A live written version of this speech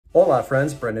Hola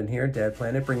friends, Brendan here, Dad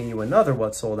Planet, bringing you another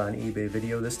What Sold on eBay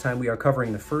video. This time we are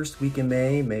covering the first week in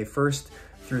May, May 1st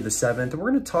through the 7th, and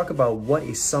we're going to talk about what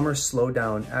a summer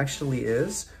slowdown actually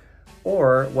is,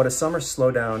 or what a summer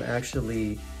slowdown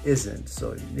actually isn't.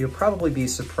 So you'll probably be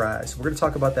surprised. We're going to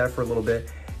talk about that for a little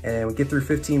bit, and we'll get through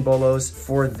 15 bolos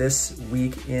for this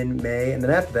week in May, and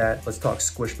then after that, let's talk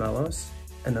Squishmallows,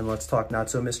 and then let's talk Not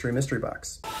So Mystery Mystery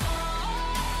Box.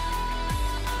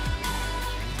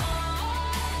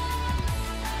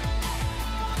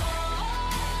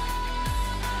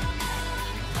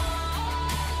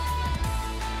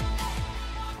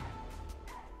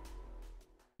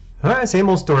 All right, same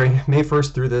old story. May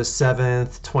 1st through the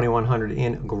 7th, 2,100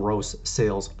 in gross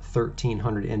sales,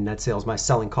 1,300 in net sales. My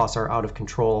selling costs are out of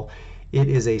control. It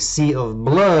is a sea of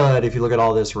blood if you look at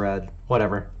all this red.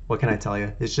 Whatever. What can I tell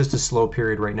you? It's just a slow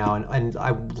period right now, and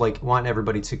I want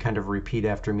everybody to kind of repeat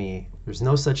after me. There's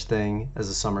no such thing as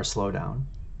a summer slowdown.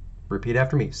 Repeat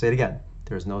after me. Say it again.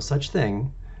 There's no such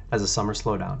thing as a summer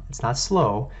slowdown. It's not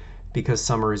slow because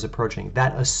summer is approaching.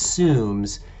 That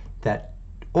assumes that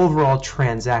overall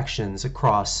transactions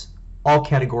across all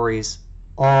categories,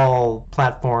 all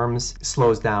platforms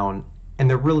slows down, and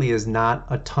there really is not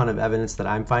a ton of evidence that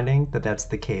I'm finding that that's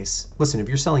the case. Listen, if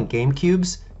you're selling game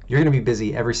cubes, you're going to be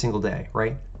busy every single day,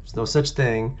 right? There's no such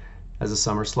thing as a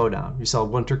summer slowdown. You sell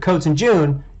winter coats in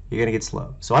June, you're going to get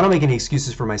slow. So I don't make any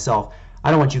excuses for myself.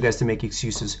 I don't want you guys to make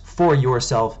excuses for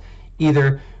yourself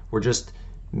either. We're just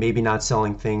maybe not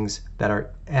selling things that are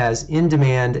as in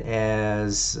demand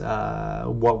as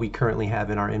what we currently have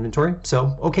in our inventory.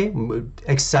 So, okay,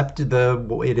 accept it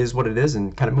is what it is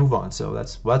and kind of move on. So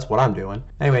that's what I'm doing.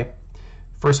 Anyway,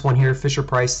 first one here, Fisher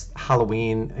Price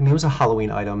Halloween. I mean, it was a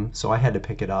Halloween item, so I had to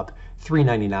pick it up.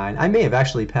 $3.99. I may have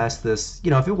actually passed this,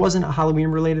 you know, if it wasn't a Halloween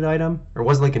related item or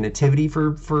was like a nativity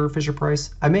for Fisher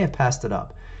Price, I may have passed it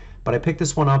up. But I picked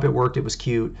this one up, it worked, it was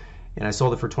cute, and I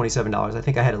sold it for $27. I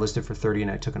think I had it listed for $30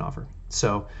 and I took an offer.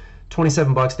 So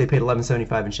 27 bucks, they paid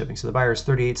 $11.75 in shipping. So the buyer is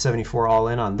 $38.74 all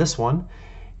in on this one.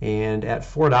 And at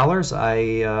 $4,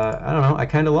 I don't know, I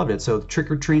kind of loved it. So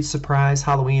trick or treat, surprise,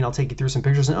 Halloween, I'll take you through some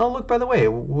pictures. And oh, look, by the way,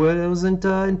 it wasn't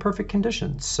in perfect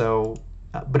condition. So,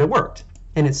 but it worked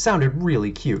and it sounded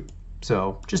really cute.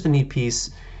 So just a neat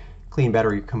piece, clean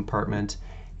battery compartment,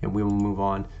 and we will move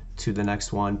on to the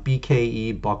next one.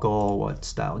 BKE buckle, what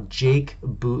style? Jake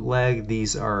bootleg.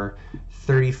 These are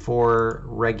 34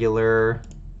 regular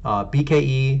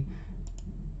BKE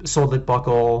sold it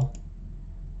buckle,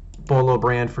 Bolo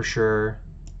brand for sure.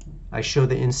 I show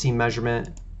the inseam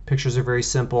measurement. Pictures are very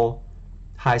simple.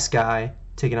 High sky,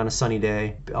 taken on a sunny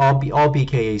day. All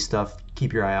BKE stuff.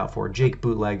 Keep your eye out for. Jake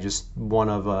bootleg, just one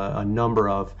of a number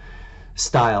of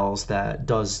styles that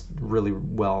does really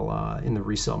well in the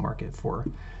resale market for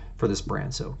this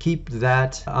brand. So keep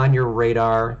that on your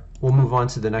radar. We'll move on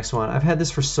to the next one. I've had this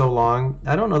for so long.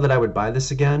 I don't know that I would buy this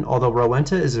again, although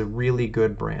Rowenta is a really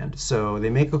good brand. So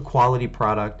they make a quality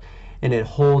product and it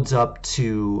holds up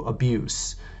to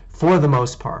abuse for the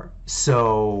most part.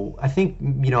 So I think,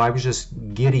 you know, I was just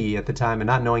giddy at the time and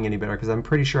not knowing any better because I'm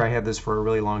pretty sure I had this for a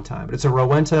really long time. But it's a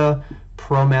Rowenta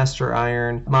ProMaster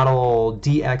iron, model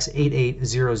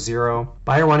DX8800.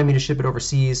 Buyer wanted me to ship it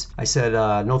overseas. I said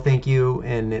no thank you,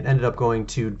 and it ended up going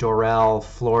to Doral,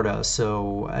 Florida.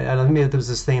 So I don't know if it was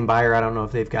the same buyer. I don't know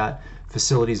if they've got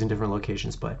facilities in different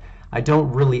locations, but I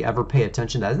don't really ever pay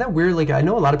attention to that. Isn't that weird? Like, I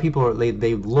know a lot of people,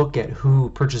 they look at who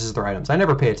purchases their items. I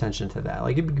never pay attention to that.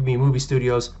 Like, it could be movie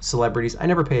studios, celebrities. I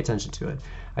never pay attention to it.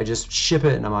 I just ship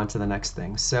it and I'm on to the next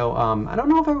thing. So I don't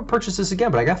know if I would purchase this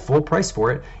again, but I got full price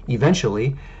for it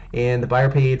eventually. And the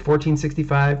buyer paid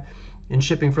 $14.65 in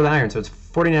shipping for the iron. So it's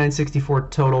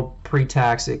 $49.64 total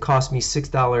pre-tax. It cost me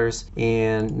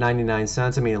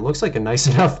 $6.99. I mean, it looks like a nice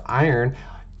enough iron.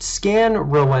 Scan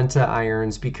Rowenta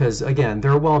irons because, again,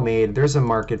 they're well made. There's a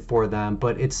market for them,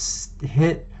 but it's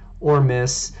hit or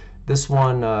miss. This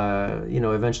one, you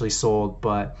know, eventually sold,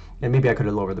 and maybe I could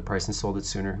have lowered the price and sold it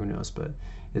sooner. Who knows? But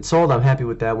it sold. I'm happy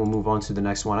with that. We'll move on to the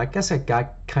next one. I guess I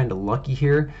got kind of lucky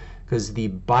here because the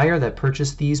buyer that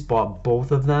purchased these bought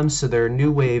both of them. So they're New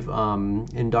Wave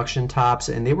induction tops,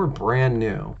 and they were brand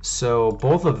new. So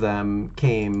both of them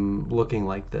came looking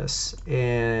like this,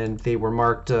 and they were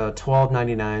marked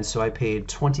 $12.99. So I paid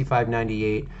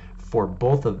 $25.98 for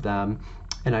both of them,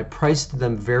 and I priced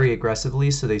them very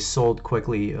aggressively, so they sold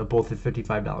quickly, both at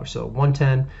 $55. So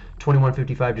 $110,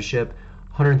 $21.55 to ship,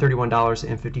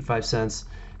 $131.55.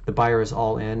 The buyer is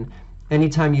all in.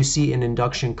 Anytime you see an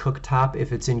induction cooktop,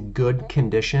 if it's in good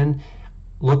condition,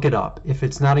 look it up. If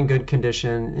it's not in good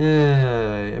condition,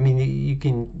 I mean, you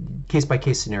can, case by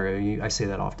case scenario, I say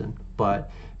that often,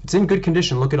 but it's in good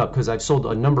condition. Look it up, because I've sold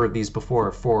a number of these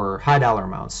before for high dollar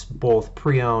amounts, both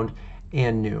pre-owned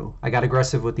and new. I got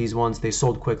aggressive with these ones. They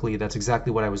sold quickly. That's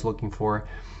exactly what I was looking for.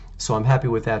 So I'm happy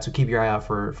with that. So keep your eye out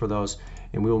for those.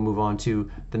 And we will move on to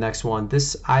the next one.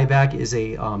 This iVac is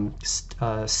a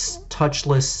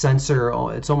touchless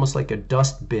sensor. It's almost like a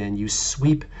dust bin. You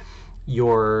sweep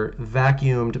your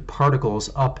vacuumed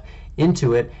particles up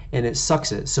into it and it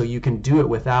sucks it, so you can do it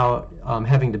without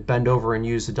having to bend over and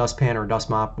use a dustpan or a dust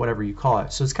mop, whatever you call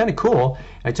it. So it's kind of cool.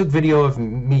 I took video of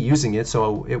me using it,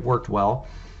 so it worked well.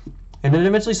 And then it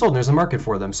eventually sold, and there's a market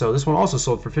for them. So this one also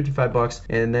sold for 55 bucks.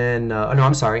 And then, no,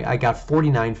 I'm sorry, I got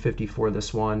 $49.50 for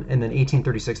this one, and then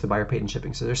 $18.36 the buyer paid in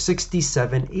shipping. So there's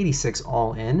 $67.86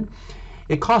 all in.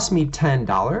 It cost me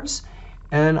 $10,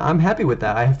 and I'm happy with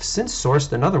that. I have since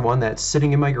sourced another one that's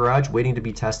sitting in my garage waiting to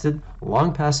be tested,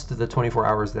 long past the 24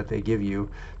 hours that they give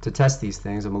you to test these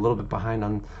things. I'm a little bit behind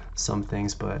on some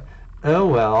things, but oh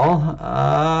well.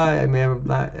 I mean, I'm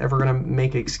not ever going to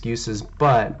make excuses,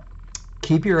 but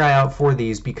keep your eye out for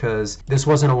these, because this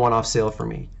wasn't a one-off sale for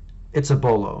me. It's a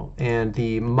Bolo, and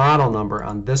the model number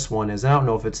on this one is, I don't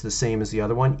know if it's the same as the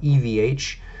other one,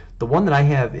 EVH. The one that I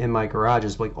have in my garage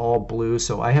is like all blue,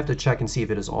 so I have to check and see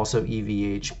if it is also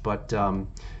EVH, but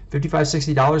 $55,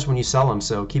 $60 when you sell them,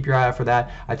 so keep your eye out for that.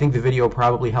 I think the video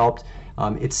probably helped.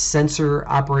 It's sensor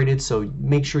operated, so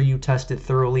make sure you test it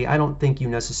thoroughly. I don't think you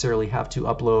necessarily have to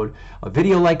upload a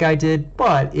video like I did,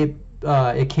 but it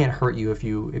can't hurt you if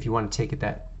you want to take it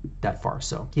that far.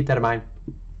 So keep that in mind.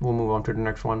 We'll move on to the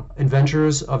next one.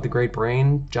 Adventures of the Great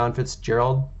Brain, John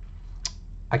Fitzgerald.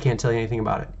 I can't tell you anything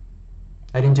about it.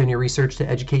 I didn't do any research to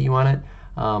educate you on it.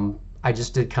 I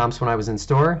just did comps when I was in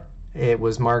store. It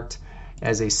was marked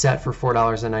as a set for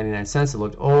 $4.99. It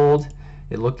looked old.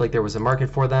 It looked like there was a market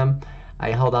for them.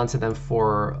 I held on to them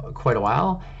for quite a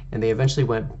while, and they eventually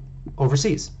went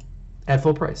overseas at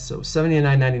full price. So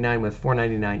 $79.99 with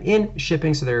 $4.99 in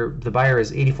shipping. So the buyer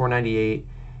is $84.98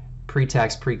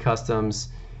 pre-tax, pre-customs.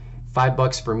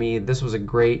 $5 for me. This was a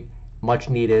great, much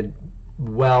needed,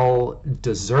 well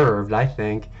deserved, I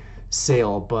think,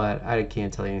 sale, but I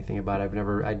can't tell you anything about it.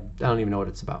 I don't even know what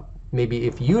it's about. Maybe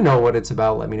if you know what it's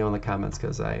about, let me know in the comments,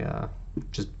 because I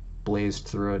just blazed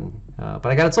through it. But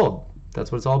I got it sold.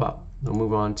 That's what it's all about. We'll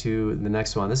move on to the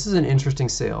next one. This is an interesting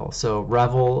sale. So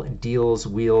Revel Deals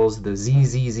Wheels, the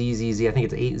ZZZZZ, I think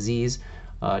it's 8Zs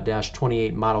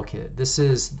 -28 model kit.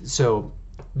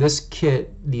 This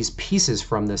kit, these pieces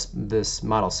from this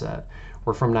model set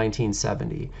were from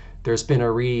 1970. There's been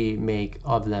a remake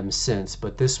of them since,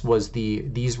 but these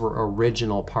were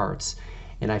original parts,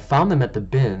 and I found them at the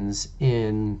bins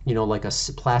in, like a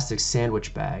plastic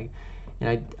sandwich bag, and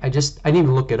I didn't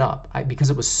even look it up because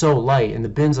it was so light, and the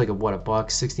bin's like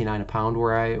 $1.69 a pound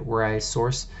where I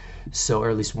source. So, or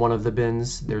at least one of the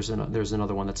bins. There's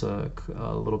another one that's a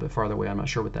little bit farther away. I'm not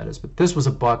sure what that is, but this was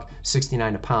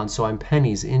 $1.69 a pound. So I'm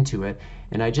pennies into it,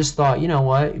 and I just thought, you know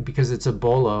what? Because it's a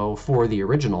Bolo for the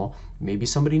original, maybe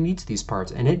somebody needs these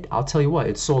parts. And I'll tell you what,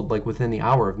 it sold like within the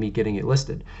hour of me getting it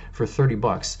listed for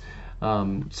 $30.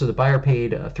 So the buyer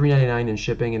paid $3.99 in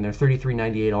shipping, and they're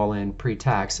 $33.98 all in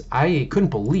pre-tax. I couldn't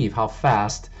believe how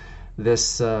fast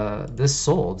this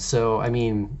sold. So I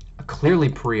mean, clearly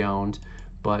pre-owned.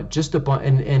 But just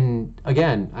and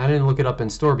again, I didn't look it up in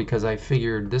store because I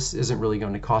figured this isn't really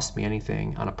going to cost me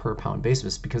anything on a per pound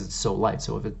basis because it's so light.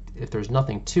 So if there's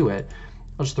nothing to it,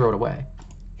 I'll just throw it away.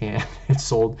 And it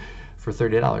sold for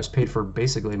 $30, paid for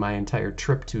basically my entire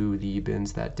trip to the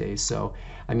bins that day. So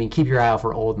I mean, keep your eye out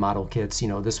for old model kits.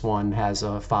 This one has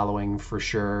a following for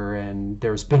sure, and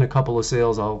there's been a couple of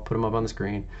sales, I'll put them up on the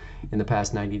screen, in the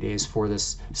past 90 days for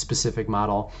this specific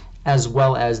model, as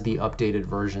well as the updated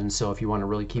version. So if you want to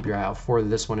really keep your eye out for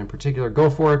this one in particular, go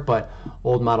for it. But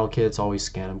old model kits, always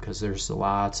scan them because there's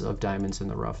lots of diamonds in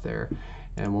the rough there.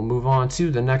 And we'll move on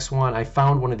to the next one. I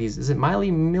found one of these. Is it Miley?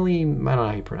 I don't know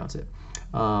how you pronounce it.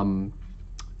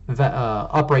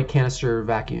 Upright canister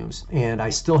vacuums, and I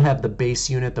still have the base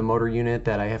unit, the motor unit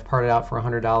that I have parted out for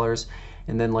 $100,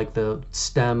 and then like the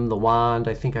stem, the wand,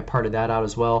 I think I parted that out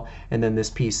as well, and then this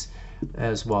piece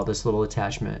as well, this little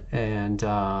attachment, and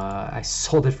I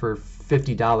sold it for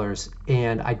 $50,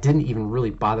 and I didn't even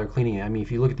really bother cleaning it. I mean,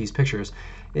 if you look at these pictures,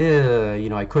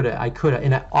 I could have,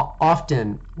 and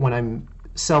often when I'm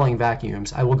selling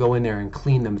vacuums, I will go in there and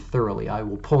clean them thoroughly. I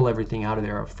will pull everything out of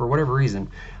there. For whatever reason,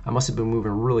 I must have been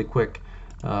moving really quick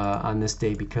on this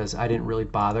day because I didn't really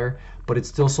bother, but it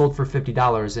still sold for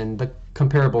 $50, and the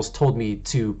comparables told me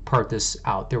to part this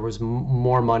out. There was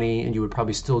more money, and you would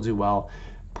probably still do well.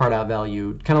 Part out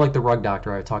value, kind of like the rug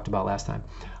doctor I talked about last time.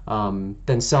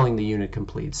 than selling the unit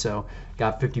complete. So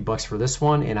got 50 bucks for this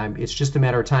one, and it's just a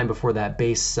matter of time before that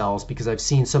base sells, because I've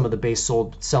seen some of the base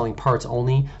sold selling parts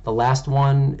only. The last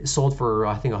one sold for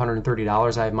I think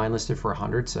 $130. I have mine listed for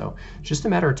 $100, so just a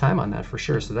matter of time on that for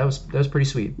sure. So that was pretty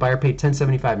sweet. Buyer paid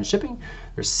 $10.75 in shipping.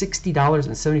 There's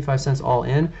 $60.75 all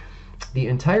in. The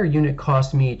entire unit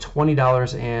cost me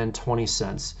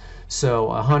 $20.20. So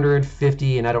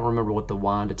 150, and I don't remember what the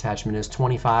wand attachment is,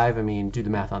 25. I mean, do the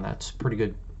math on that. It's pretty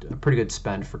good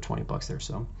spend for 20 bucks there.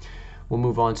 So we'll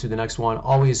move on to the next one.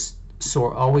 Always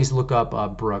look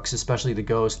up Brooks, especially the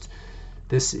Ghost.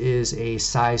 This is a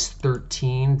size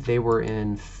 13. They were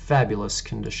in fabulous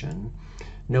condition.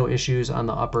 No issues on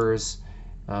the uppers.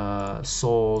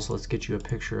 Soles, let's get you a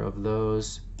picture of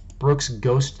those. Brooks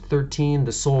Ghost 13,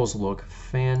 the soles look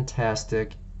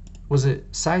fantastic. Was it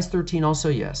size 13 also?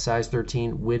 Yes, size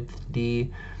 13, width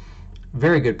D.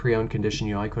 Very good pre-owned condition.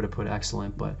 You know, I could have put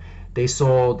excellent, but they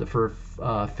sold for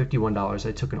 $51.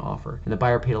 I took an offer, and the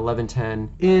buyer paid $11.10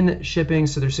 in shipping,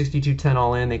 so they're $62.10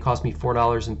 all in. They cost me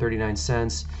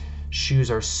 $4.39.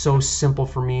 Shoes are so simple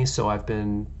for me, so I've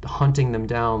been hunting them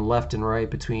down left and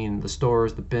right between the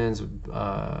stores, the bins.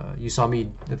 You saw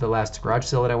me at the last garage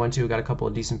sale that I went to, got a couple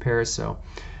of decent pairs, so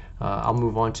I'll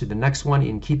move on to the next one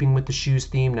in keeping with the shoes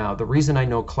theme. Now, the reason I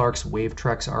know Clark's Wave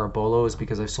Treks are a bolo is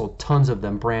because I've sold tons of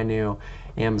them brand new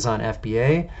Amazon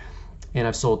FBA, and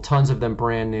I've sold tons of them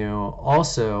brand new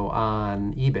also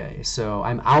on eBay. So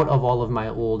I'm out of all of my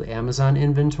old Amazon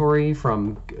inventory,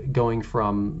 from going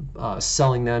from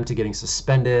selling them to getting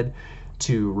suspended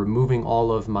to removing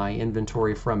all of my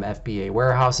inventory from FBA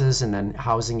warehouses and then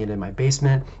housing it in my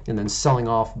basement and then selling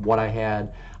off what I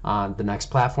had on the next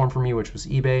platform for me, which was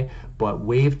eBay. But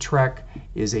Wave Trek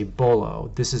is a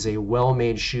bolo. This is a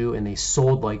well-made shoe, and they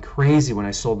sold like crazy when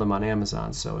I sold them on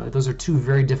Amazon. So those are two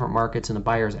very different markets, and the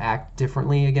buyers act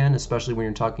differently again, especially when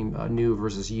you're talking new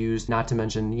versus used. Not to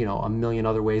mention, you know, a million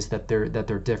other ways that they're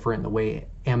different. The way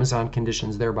Amazon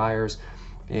conditions their buyers,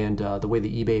 and the way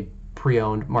the eBay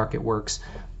pre-owned market works.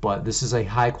 But this is a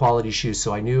high quality shoe,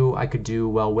 so I knew I could do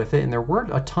well with it, and there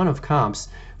weren't a ton of comps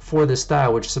for this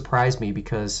style, which surprised me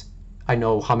because I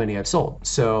know how many I've sold.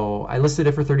 So I listed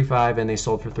it for $35 and they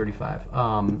sold for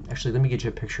 $35. Actually, let me get you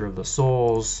a picture of the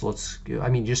soles. Just,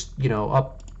 you know,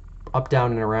 up,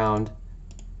 down, and around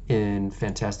in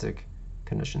fantastic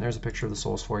condition. There's a picture of the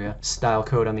soles for you. Style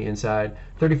code on the inside.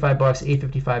 $35,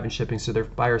 $8.55 in shipping, so their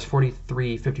buyer's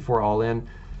 $43.54 all in.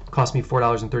 Cost me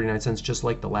 $4.39, just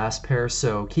like the last pair.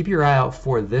 So keep your eye out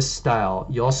for this style.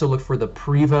 You also look for the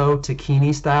Prevo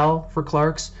Tacchini style for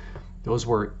Clark's. Those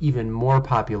were even more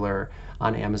popular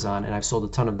on Amazon, and I've sold a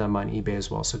ton of them on eBay as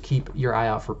well. So keep your eye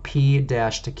out for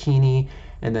P-Tacchini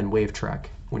and then Wave Trek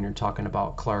when you're talking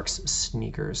about Clark's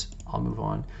sneakers. I'll move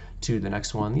on to the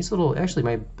next one. These little, actually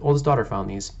my oldest daughter found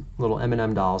these little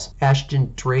M&M dolls.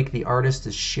 Ashton Drake, the artist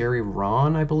is Sherry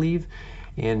Ron, I believe.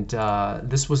 And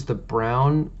this was the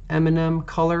brown M&M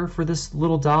color for this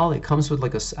little doll. It comes with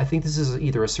like I think this is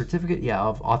either a certificate,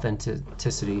 of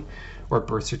authenticity or a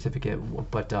birth certificate.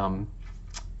 But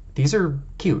these are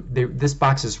cute. This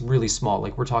box is really small.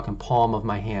 Like, we're talking palm of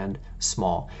my hand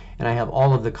small. And I have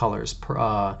all of the colors,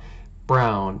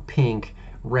 brown, pink,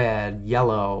 red,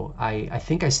 yellow. I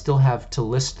think I still have to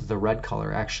list the red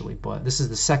color actually, but this is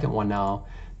the second one now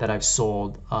that I've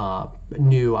sold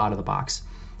new out of the box.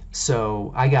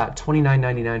 So I got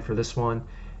 $29.99 for this one,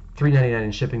 $3.99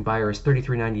 in shipping. Buyer is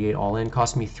 $33.98 all in.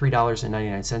 Cost me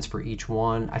 $3.99 for each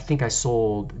one. I think I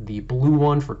sold the blue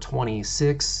one for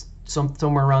 $26,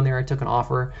 somewhere around there. I took an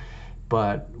offer,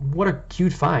 but what a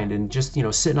cute find, and just, you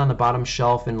know, sitting on the bottom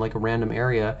shelf in like a random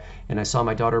area, and I saw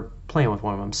my daughter playing with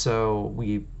one of them, so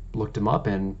we looked them up,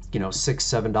 and, you know,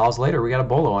 $6-7 later we got a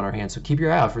bolo on our hands. So keep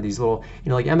your eye out for these little, you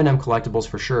know, like M&M collectibles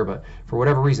for sure, but for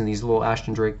whatever reason these little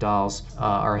Ashton Drake dolls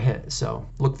are a hit, so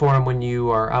look for them when you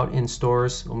are out in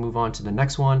stores. We'll move on to the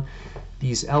next one.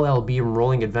 These LLB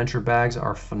rolling adventure bags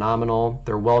are phenomenal.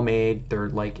 They're well made. They're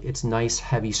like, it's nice,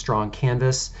 heavy, strong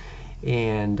canvas.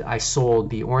 And I sold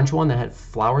the orange one that had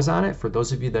flowers on it. For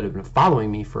those of you that have been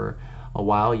following me for a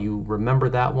while, you remember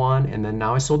that one. And then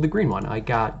now I sold the green one. I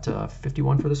got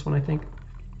 51 for this one, I think.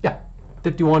 Yeah,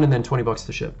 51 and then 20 bucks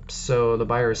to ship. So the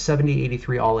buyer is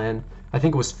 $70.83 all in. I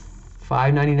think it was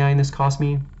 $5.99 this cost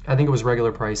me. I think it was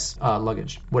regular price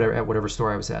luggage, at whatever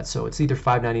store I was at. So it's either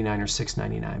 $5.99 or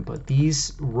 $6.99. But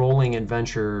these rolling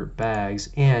adventure bags,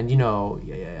 and, you know,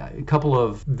 a couple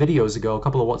of videos ago, a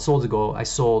couple of what sold ago, I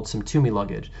sold some Toomey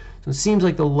luggage. So it seems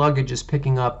like the luggage is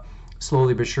picking up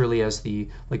slowly but surely as the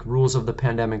rules of the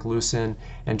pandemic loosen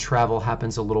and travel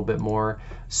happens a little bit more.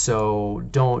 So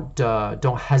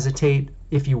don't hesitate,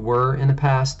 if you were in the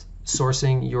past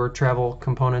sourcing your travel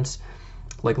components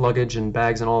like luggage and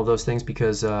bags and all of those things,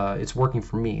 because it's working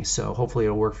for me. So hopefully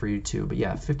it'll work for you too. But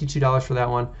yeah, $52 for that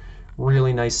one.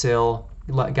 Really nice sale.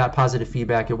 Got positive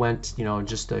feedback. It went, you know,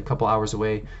 just a couple hours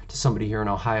away to somebody here in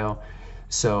Ohio.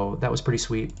 So that was pretty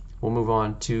sweet. We'll move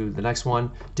on to the next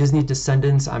one. Disney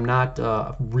Descendants. I'm not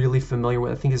really familiar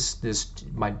with. I think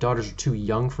my daughters are too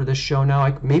young for this show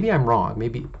now. Maybe I'm wrong.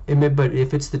 But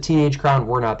if it's the Teenage Crown,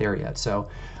 we're not there yet. So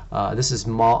this is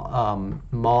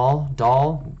Mal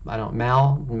Doll. I don't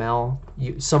Mal.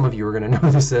 Some of you are gonna know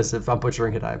who this is. If I'm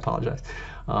butchering it, I apologize.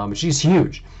 She's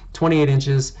huge, 28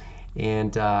 inches.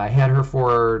 And I had her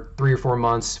for 3 or 4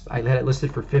 months. I had it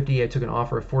listed for $50. I took an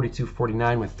offer of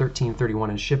 $42.49 with $13.31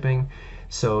 in shipping.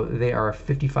 So they are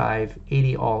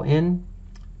 $55.80 all in.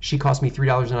 She cost me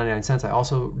 $3.99. I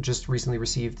also just recently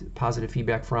received positive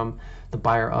feedback from the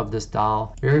buyer of this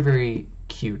doll. Very, very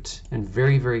cute and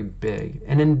very, very big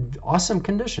and in awesome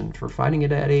condition for finding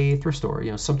it at a thrift store.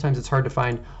 You know, sometimes it's hard to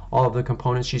find all of the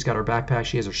components. She's got her backpack,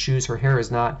 she has her shoes, her hair is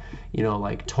not, you know,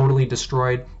 like totally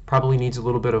destroyed. Probably needs a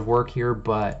little bit of work here,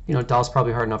 but you know, doll's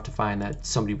probably hard enough to find that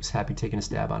somebody was happy taking a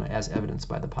stab on it, as evidenced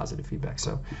by the positive feedback.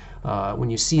 So when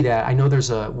you see that, I know there's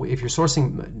if you're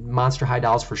sourcing Monster High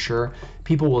dolls, for sure,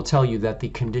 people will tell you that the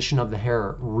condition of the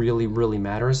hair really, really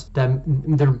matters.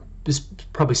 There's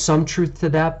probably some truth to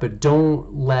that, but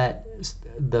don't let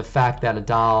the fact that a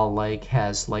doll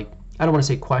has I don't want to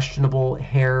say questionable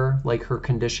hair, like her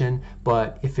condition,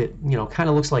 but if it, you know, kind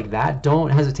of looks like that, don't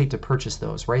hesitate to purchase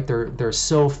those, right? They're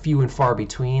so few and far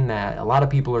between that a lot of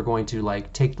people are going to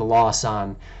take the loss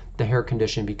on the hair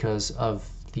condition because of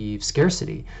the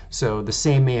scarcity. So the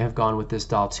same may have gone with this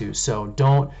doll too. So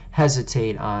don't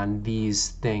hesitate on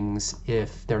these things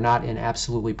if they're not in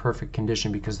absolutely perfect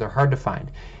condition, because they're hard to find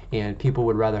and people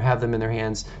would rather have them in their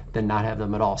hands than not have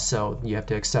them at all. So you have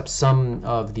to accept some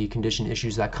of the condition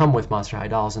issues that come with Monster High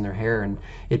dolls and their hair and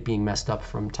it being messed up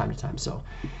from time to time. So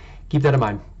keep that in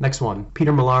mind. Next one,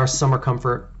 Peter Millar Summer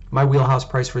Comfort. My wheelhouse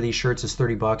price for these shirts is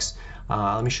 $30.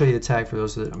 Let me show you the tag for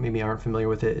those that maybe aren't familiar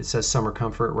with it. It says Summer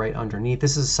Comfort right underneath.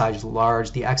 This is a size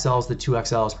large. The XLs, the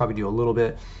 2XLs probably do a little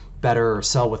bit better or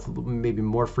sell with maybe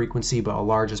more frequency, but a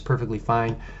large is perfectly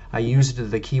fine. I used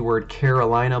the keyword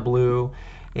Carolina blue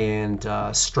and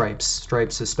stripes,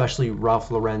 especially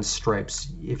Ralph Lauren's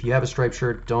stripes. If you have a striped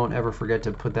shirt, don't ever forget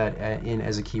to put that in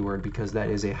as a keyword, because that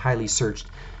is a highly searched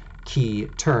key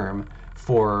term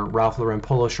for Ralph Lauren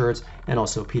polo shirts and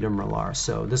also Peter Millar.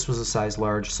 So this was a size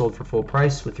large, sold for full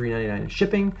price with $3.99 in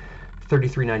shipping,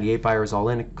 $33.98 buyers all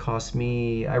in. It cost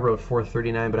me, I wrote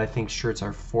 $4.39, but I think shirts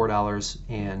are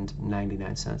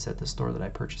 $4.99 at the store that I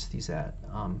purchased these at.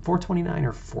 $4.29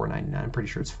 or $4.99. I'm pretty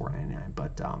sure it's $4.99,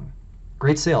 but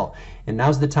great sale. And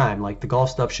now's the time. Like, the golf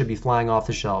stuff should be flying off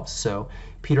the shelves. So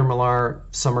Peter Millar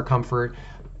Summer Comfort,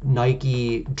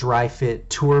 Nike Dry Fit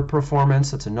Tour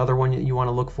Performance, that's another one you want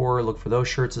to look for. Look for those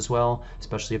shirts as well,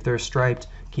 especially if they're striped.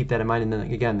 Keep that in mind. And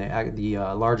then again, the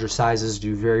larger sizes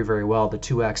do very, very well, the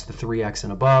 2X, the 3X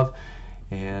and above.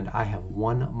 And I have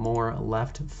one more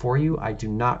left for you. I do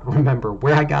not remember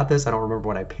where I got this. I don't remember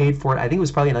what I paid for it. I think it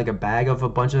was probably like a bag of a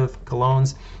bunch of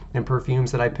colognes and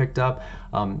perfumes that I picked up.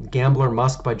 Gambler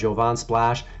Musk by Jovan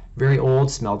Splash. Very old,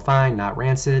 smelled fine, not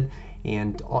rancid,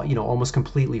 and you know, almost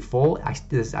completely full.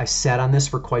 I sat on this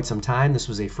for quite some time. This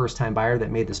was a first-time buyer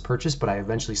that made this purchase, but I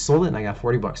eventually sold it and I got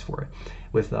 $40 for it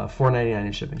with $4.99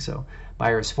 in shipping. So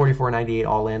buyer is $44.98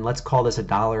 all in. Let's call this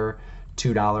 $1,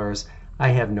 $2. I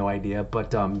have no idea,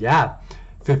 but yeah,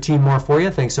 15 more for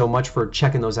you. Thanks so much for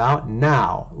checking those out.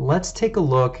 Now let's take a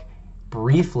look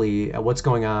briefly at what's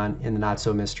going on in the Not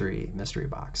So Mystery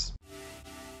box.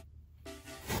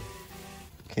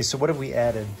 Okay, so what have we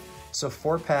added? So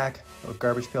 4-pack of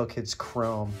Garbage Pail Kids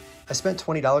Chrome. I spent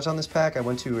 $20 on this pack. I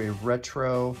went to a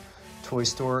retro toy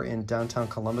store in downtown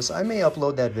Columbus. I may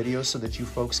upload that video so that you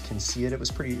folks can see it. It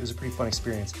was a pretty fun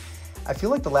experience. I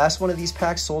feel like the last one of these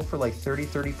packs sold for like $30,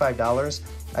 $35.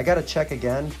 I gotta check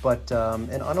again, but an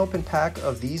unopened pack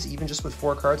of these, even just with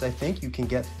 4 cards, I think you can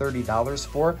get $30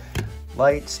 for.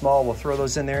 Light, small, we'll throw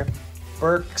those in there.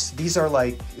 Birks, these are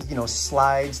like, you know,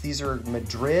 slides. These are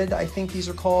Madrid, I think these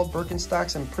are called,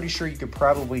 Birkenstocks. I'm pretty sure you could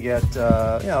probably get, you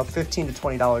know, $15 to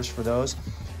 $20 for those.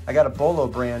 I got a Bolo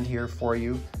brand here for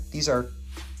you. These are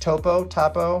Topo.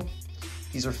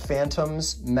 These are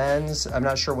Phantoms men's. I'm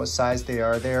not sure what size they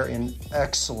are. They're in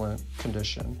excellent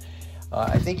condition.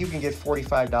 I think you can get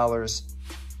 $45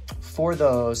 for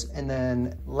those. And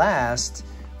then last,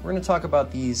 we're gonna talk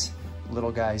about these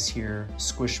little guys here,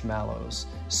 Squishmallows.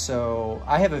 So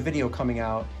I have a video coming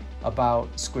out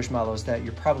about Squishmallows that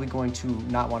you're probably going to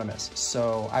not want to miss.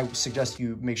 So I suggest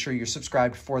you make sure you're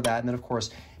subscribed for that. And then of course,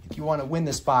 if you want to win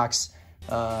this box,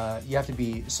 you have to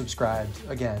be subscribed,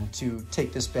 again, to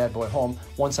take this bad boy home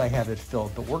once I have it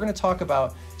filled. But we're going to talk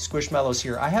about Squishmallows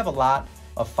here. I have a lot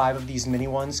of 5 of these mini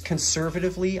ones.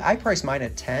 Conservatively, I price mine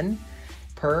at 10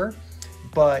 per,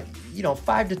 but you know,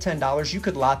 $5 to $10, you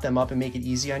could lot them up and make it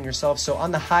easy on yourself. So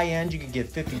on the high end, you could get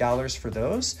 $50 for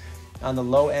those. On the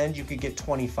low end, you could get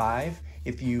 $25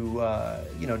 if you,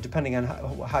 you know, depending on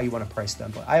how you want to price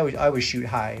them. But I always shoot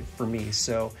high for me.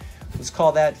 So let's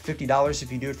call that $50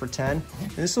 if you do it for 10.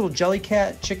 And this little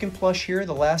Jellycat chicken plush here,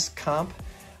 the last comp,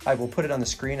 I will put it on the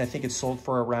screen. I think it sold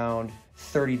for around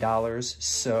 $30.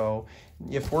 So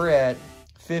if we're at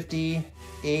 50,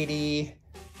 80,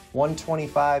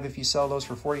 125 if you sell those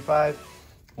for 45,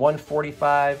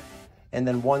 145, and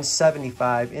then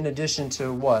 175 in addition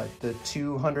to what, the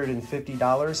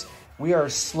 $250, we are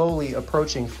slowly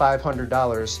approaching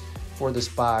 $500 for this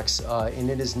box, and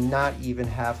it is not even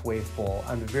halfway full.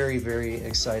 I'm very, very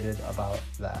excited about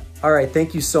that. All right,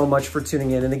 thank you so much for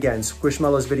tuning in. And again,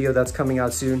 Squishmallows video that's coming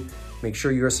out soon. Make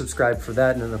sure you are subscribed for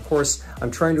that. And then of course,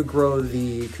 I'm trying to grow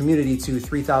the community to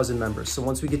 3,000 members. So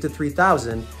once we get to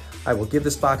 3,000, I will give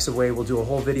this box away. We'll do a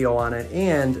whole video on it.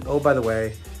 And oh, by the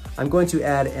way, I'm going to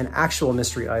add an actual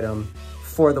mystery item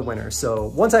for the winner. So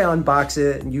once I unbox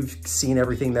it and you've seen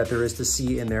everything that there is to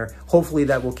see in there, hopefully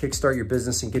that will kickstart your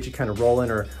business and get you kind of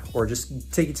rolling, or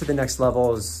just take it to the next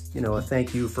level as, you know, a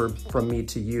thank you from me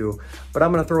to you. But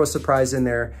I'm gonna throw a surprise in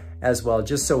there as well,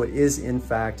 just so it is in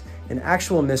fact an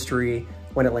actual mystery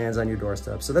when it lands on your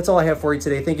doorstep. So that's all I have for you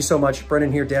today. Thank you so much.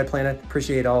 Brennan here, Dad Planet.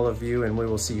 Appreciate all of you, and we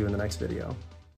will see you in the next video.